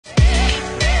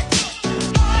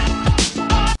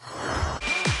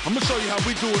how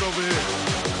we do it over here.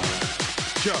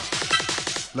 Yo,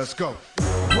 let's go.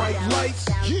 Bright lights,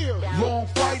 yeah, long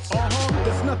fights,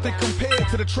 There's nothing compared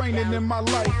to the training in my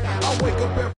life. I wake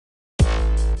up every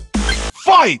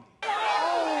fight!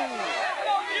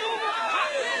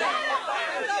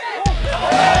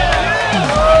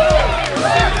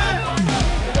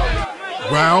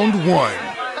 Round one.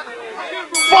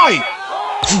 Fight!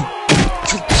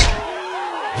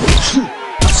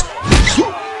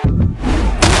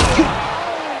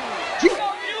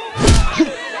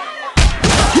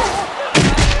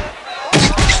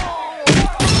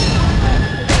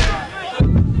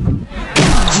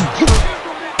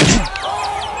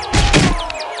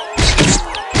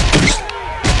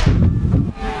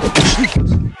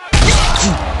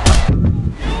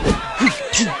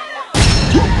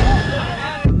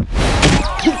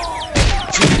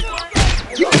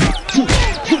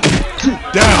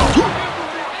 Down.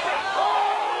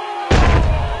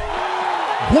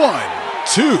 1,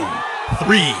 2,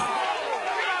 3.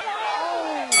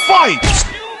 Fight!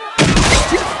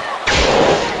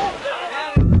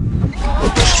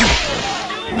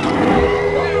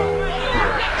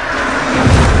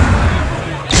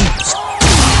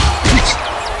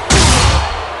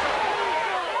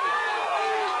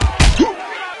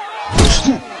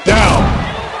 Down.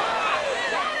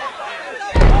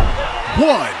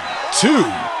 1, 2,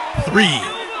 3,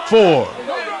 4.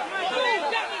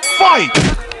 Fight!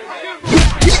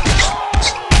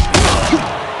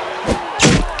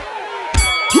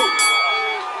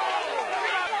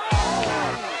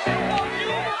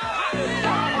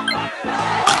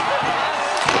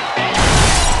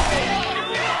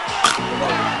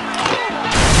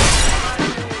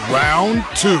 Round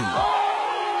 2.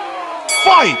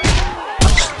 Fight!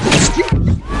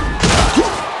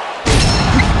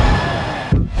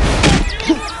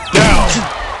 Down.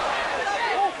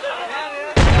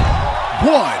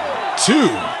 1, 2,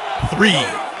 3,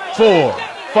 4,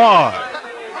 5.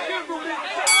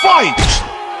 Fight!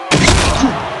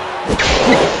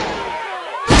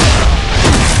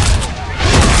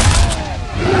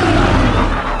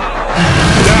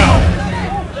 Down.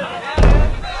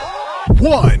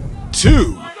 1,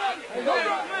 2.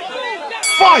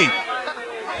 Fight!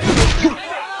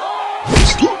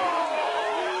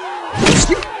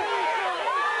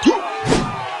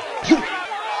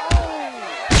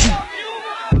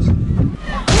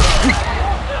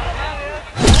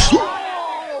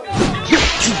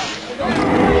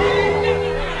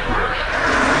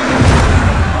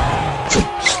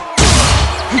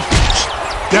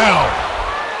 Down.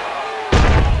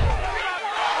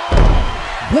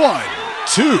 1,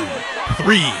 2,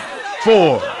 3,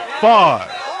 4,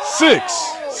 5, 6,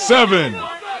 7,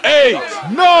 8,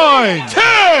 9,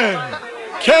 10.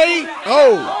 KO.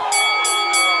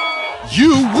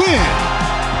 You win.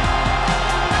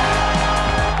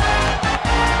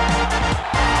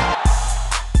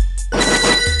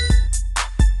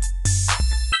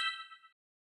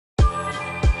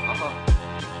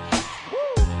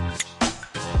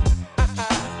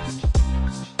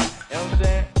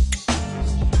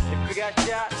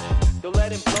 Don't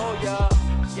let him blow ya,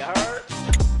 you heard?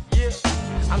 Yeah,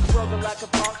 I'm struggling like a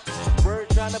boss. Bird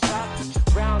trying to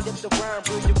box, round up the worm,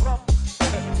 bring you up.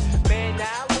 Man,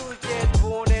 I lose yet,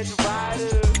 born as a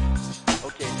rider.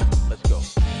 Okay, let's go.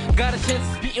 Got a chance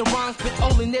of spitting rhymes, but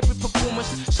all in every performance.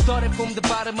 Started from the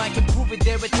bottom, I can prove it,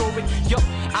 territory. Yo,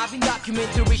 I've been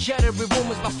documentary, shattering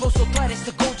rumors. My flow so tight as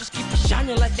the gold, just keep it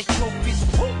shining like the trophies.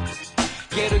 Woo!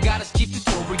 Ghetto got a cheap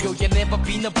tutorial, you never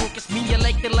been a broke, it's me, I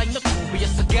like it like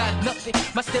notorious. I got nothing,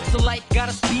 my steps are light, got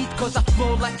a speed, cause I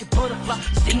flow like a butterfly,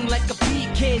 sting like a bee,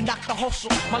 can't knock the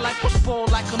hustle. My life was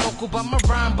spoiled like an uncle, but my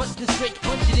rhyme busting straight,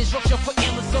 punching instruction for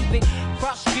ill or something.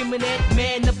 Proud screaming at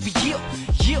man of the year,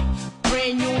 yeah.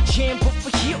 Brand new champ, but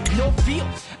for here, no feel.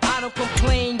 I don't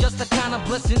complain, just a kind of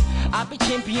blessing. I be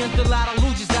champion till I don't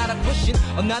lose, just out of pushing.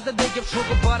 Another day of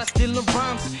struggle, but I still in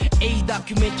rhymes. A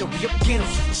documentary of ghetto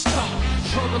superstar.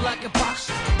 Struggle like a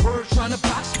boxer, bird trying to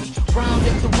box me. Round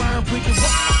after round, break it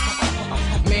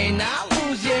up. Man, I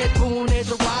lose yet, born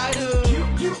as a rider.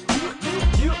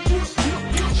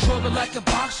 Struggle like a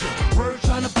boxer, bird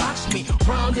trying to box me.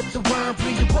 Round after round,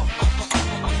 bring it up.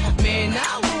 Man,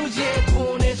 I lose yet,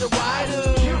 born as a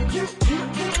rider.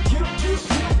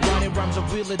 Running rhymes are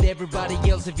real and everybody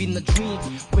else have in a dream.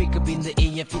 Wake up in the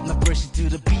AM, fit my verses to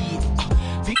the beat.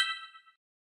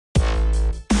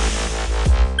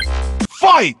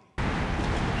 Fight!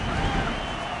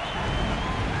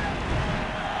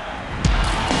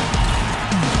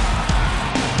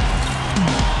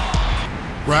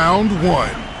 Round 1.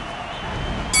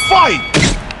 Fight!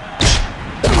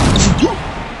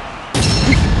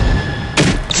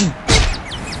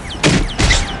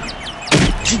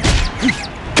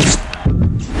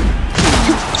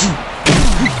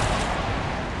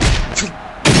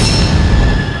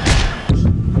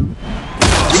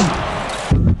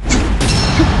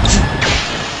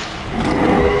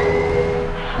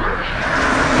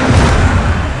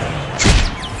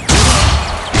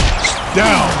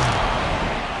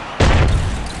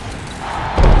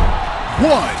 1,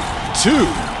 2,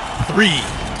 3.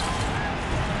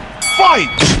 Fight!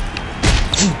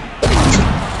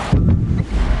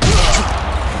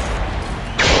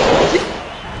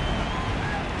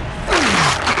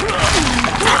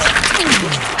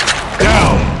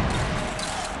 Down!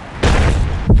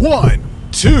 1,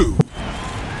 2.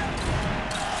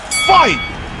 Fight!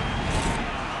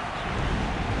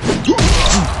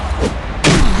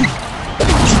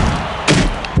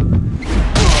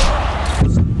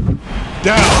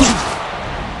 Down!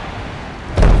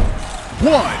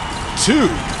 1, 2,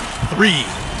 3,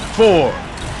 4.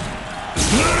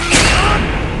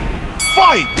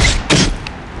 Fight!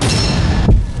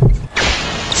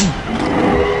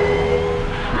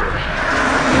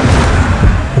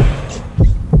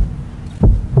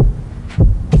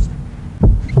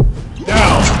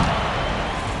 Down!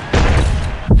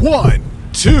 1,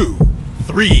 2,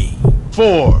 3,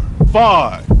 4,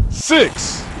 5,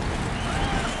 6.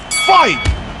 Fight!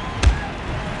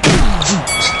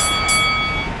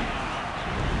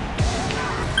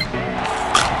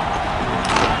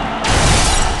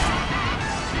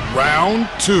 Round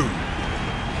 2.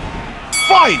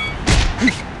 Fight!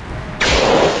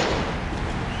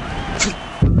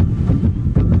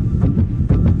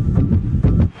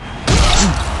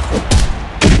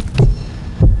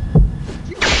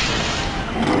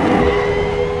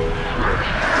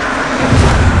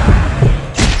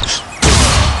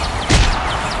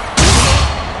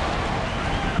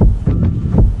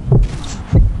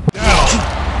 Down!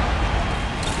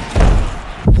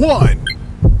 1,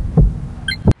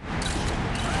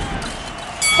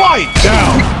 Fight!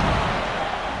 Down!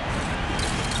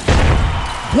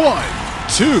 1,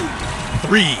 2,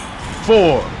 3,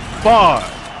 4,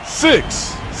 5, 6,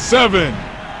 7,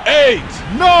 8,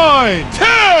 9,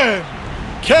 10!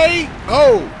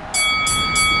 KO.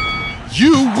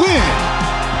 You win.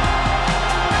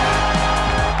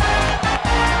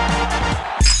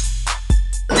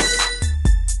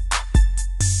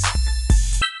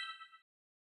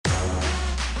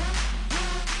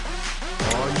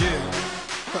 Oh yeah.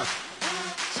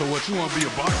 So what, you wanna be a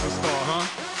boxing star, huh?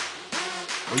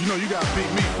 Well, you know you gotta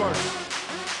beat me first.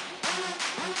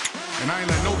 And I ain't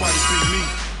let nobody beat me.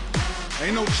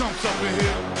 Ain't no chumps up in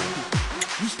here.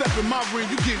 You step in my ring,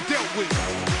 you get dealt with.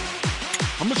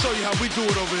 I'm gonna show you how we do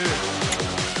it over here.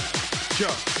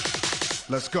 Yeah,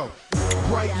 let's go.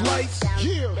 Bright lights,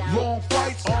 yeah, long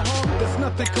fights, There's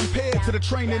nothing compared to the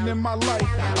training in my life.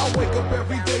 I wake up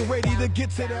every day ready to get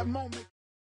to that moment.